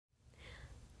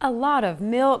A lot of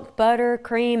milk, butter,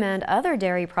 cream, and other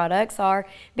dairy products are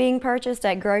being purchased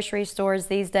at grocery stores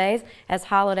these days as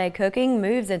holiday cooking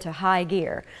moves into high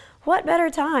gear. What better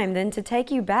time than to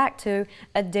take you back to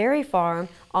a dairy farm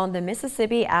on the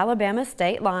Mississippi-Alabama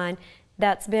state line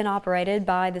that's been operated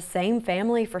by the same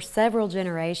family for several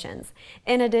generations.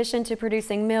 In addition to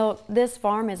producing milk, this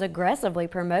farm is aggressively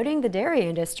promoting the dairy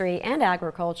industry and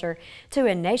agriculture to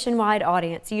a nationwide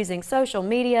audience using social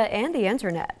media and the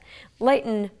internet.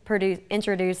 Leighton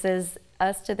introduces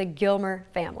us to the Gilmer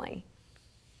family.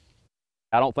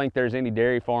 I don't think there's any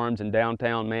dairy farms in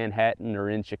downtown Manhattan or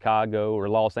in Chicago or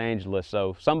Los Angeles,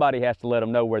 so somebody has to let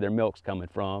them know where their milk's coming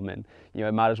from, and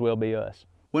it might as well be us.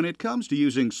 When it comes to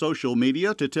using social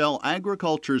media to tell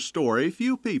agriculture's story,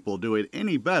 few people do it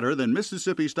any better than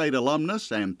Mississippi State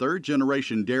alumnus and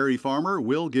third-generation dairy farmer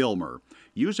Will Gilmer.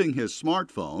 Using his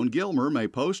smartphone, Gilmer may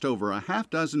post over a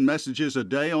half-dozen messages a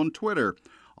day on Twitter.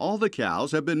 All the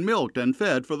cows have been milked and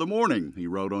fed for the morning, he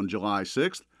wrote on July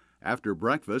 6th. After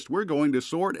breakfast, we're going to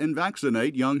sort and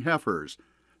vaccinate young heifers.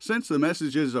 Since the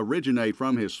messages originate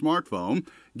from his smartphone,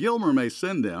 Gilmer may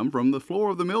send them from the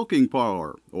floor of the milking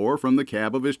parlor, or from the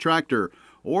cab of his tractor,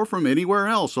 or from anywhere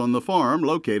else on the farm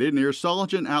located near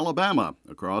Sulligent, Alabama,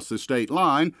 across the state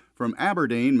line from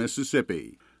Aberdeen,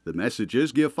 Mississippi. The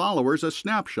messages give followers a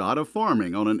snapshot of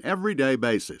farming on an everyday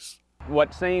basis.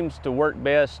 What seems to work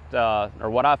best, or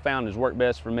what I found has worked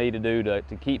best for me to do to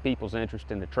keep people's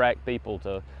interest and attract people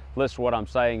to listen to what I'm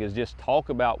saying, is just talk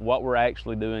about what we're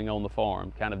actually doing on the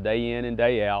farm, kind of day in and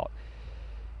day out,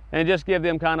 and just give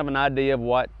them kind of an idea of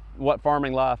what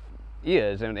farming life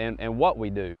is and what we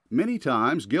do. Many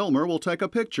times, Gilmer will take a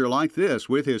picture like this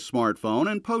with his smartphone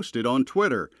and post it on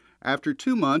Twitter. After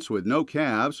 2 months with no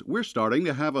calves, we're starting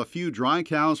to have a few dry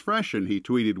cows freshen, he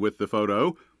tweeted with the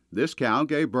photo. This cow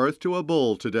gave birth to a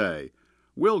bull today.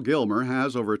 Will Gilmer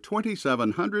has over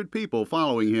 2,700 people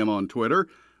following him on Twitter,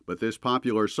 but this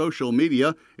popular social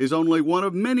media is only one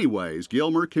of many ways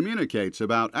Gilmer communicates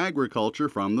about agriculture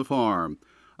from the farm.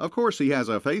 Of course, he has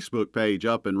a Facebook page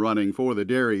up and running for the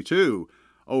dairy, too.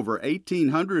 Over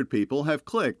 1,800 people have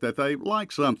clicked that they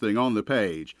like something on the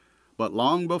page. But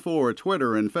long before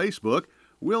Twitter and Facebook,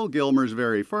 Will Gilmer's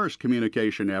very first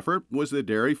communication effort was the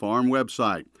dairy farm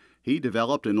website. He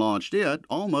developed and launched it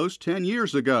almost 10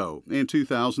 years ago, in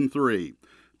 2003.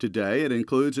 Today, it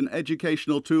includes an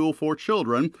educational tool for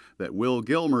children that Will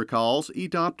Gilmer calls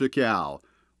Adopt-A-Cow.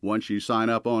 Once you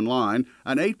sign up online,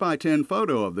 an 8x10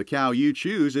 photo of the cow you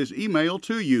choose is emailed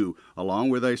to you, along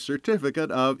with a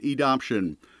certificate of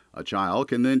adoption. A child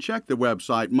can then check the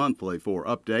website monthly for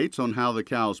updates on how the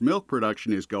cow's milk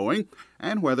production is going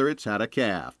and whether it's had a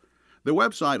calf. The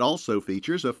website also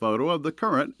features a photo of the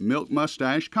current Milk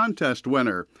Mustache Contest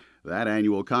winner. That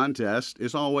annual contest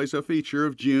is always a feature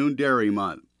of June Dairy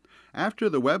Month. After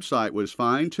the website was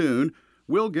fine-tuned,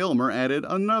 Will Gilmer added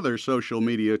another social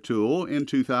media tool in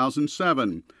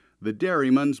 2007, the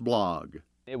Dairyman's Blog.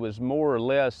 It was more or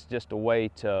less just a way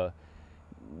to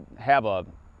have a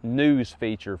news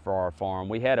feature for our farm.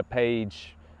 We had a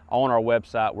page on our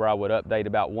website where I would update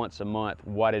about once a month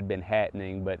what had been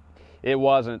happening, but it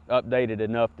wasn't updated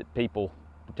enough that people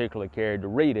particularly cared to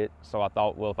read it. So I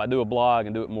thought, well, if I do a blog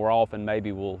and do it more often,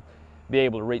 maybe we'll be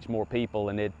able to reach more people,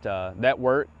 and that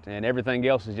worked, and everything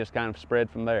else is just kind of spread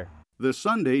from there. The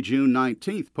Sunday, June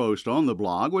 19th post on the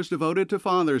blog was devoted to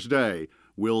Father's Day.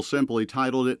 Will simply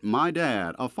titled it, "My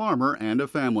Dad, a Farmer and a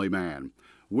Family Man."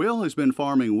 Will has been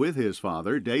farming with his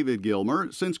father, David Gilmer,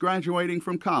 since graduating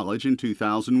from college in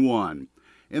 2001.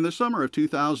 In the summer of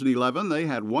 2011, they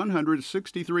had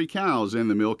 163 cows in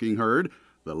the milking herd,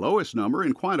 the lowest number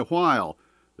in quite a while.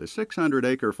 The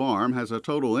 600-acre farm has a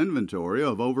total inventory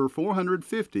of over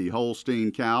 450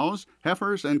 Holstein cows,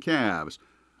 heifers, and calves.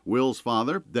 Will's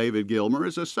father, David Gilmer,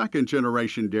 is a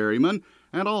second-generation dairyman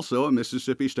and also a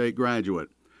Mississippi State graduate.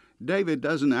 David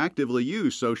doesn't actively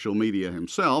use social media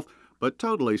himself, but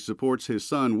totally supports his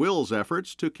son Will's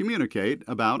efforts to communicate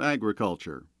about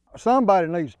agriculture. Somebody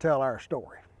needs to tell our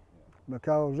story,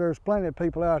 because there's plenty of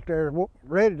people out there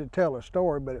ready to tell a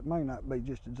story, but it may not be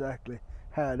just exactly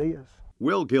how it is.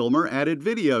 Will Gilmer added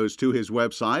videos to his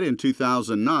website in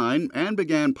 2009 and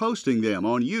began posting them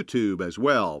on YouTube as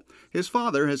well. His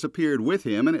father has appeared with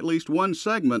him in at least one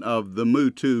segment of the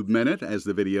MooTube Minute, as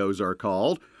the videos are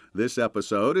called. This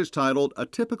episode is titled A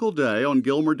Typical Day on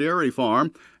Gilmer Dairy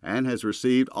Farm and has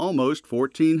received almost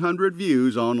 1,400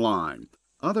 views online.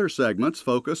 Other segments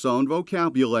focus on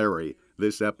vocabulary.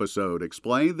 This episode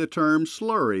explained the term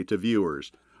slurry to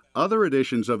viewers. Other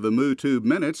editions of the MooTube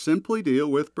Minute simply deal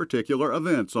with particular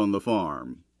events on the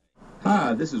farm.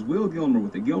 Hi, this is Will Gilmer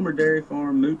with the Gilmer Dairy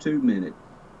Farm MooTube Minute.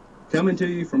 Coming to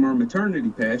you from our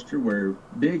maternity pasture where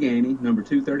Big Annie, number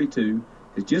 232,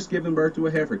 has just given birth to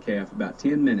a heifer calf about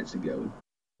 10 minutes ago.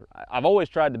 I've always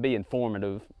tried to be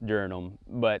informative during them,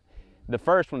 but the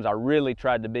first ones I really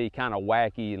tried to be kind of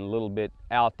wacky and a little bit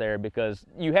out there because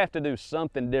you have to do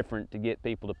something different to get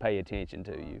people to pay attention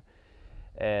to you.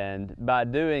 And by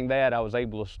doing that, I was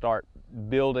able to start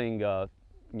building a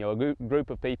group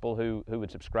of people who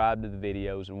would subscribe to the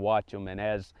videos and watch them. And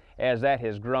as that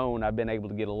has grown, I've been able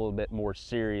to get a little bit more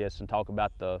serious and talk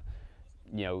about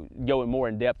going more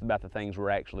in depth about the things we're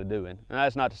actually doing. And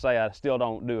that's not to say I still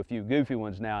don't do a few goofy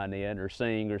ones now and then or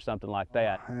sing or something like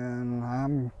that. And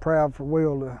I'm proud for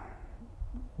Will to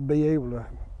be able to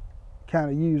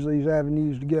kind of use these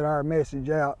avenues to get our message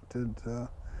out that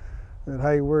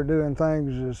hey, we're doing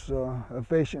things as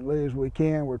efficiently as we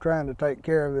can. We're trying to take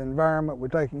care of the environment. We're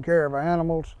taking care of our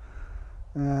animals,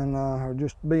 and are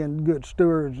just being good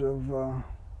stewards of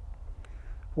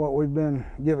what we've been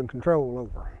given control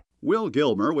over. Will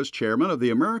Gilmer was chairman of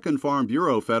the American Farm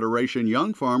Bureau Federation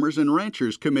Young Farmers and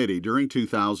Ranchers Committee during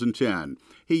 2010.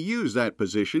 He used that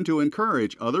position to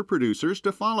encourage other producers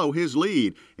to follow his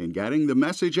lead in getting the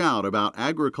message out about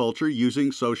agriculture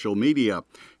using social media.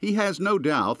 He has no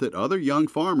doubt that other young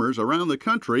farmers around the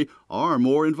country are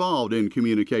more involved in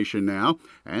communication now,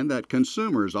 and that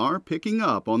consumers are picking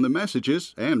up on the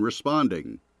messages and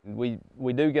responding. We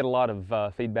do get a lot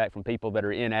of feedback from people that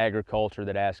are in agriculture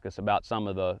that ask us about some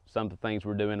of the things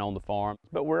we're doing on the farm.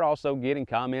 But we're also getting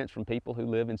comments from people who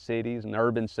live in cities and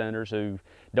urban centers who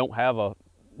don't have a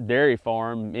dairy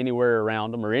farm anywhere around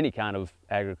them or any kind of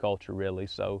agriculture really.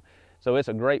 So it's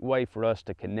a great way for us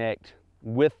to connect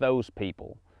with those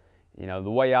people. The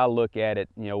way I look at it,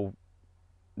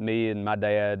 me and my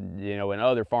dad, and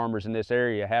other farmers in this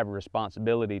area have a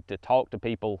responsibility to talk to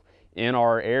people in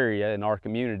our area, in our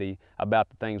community, about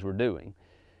the things we're doing.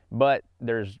 But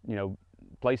there's,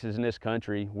 places in this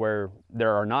country where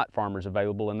there are not farmers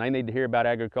available and they need to hear about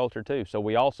agriculture too. So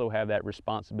we also have that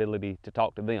responsibility to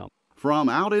talk to them. From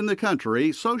out in the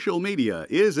country, social media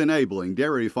is enabling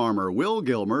dairy farmer Will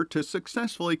Gilmer to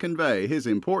successfully convey his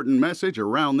important message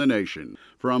around the nation.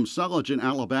 From Sulligent,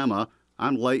 Alabama,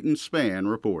 I'm Leighton Spann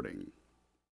reporting.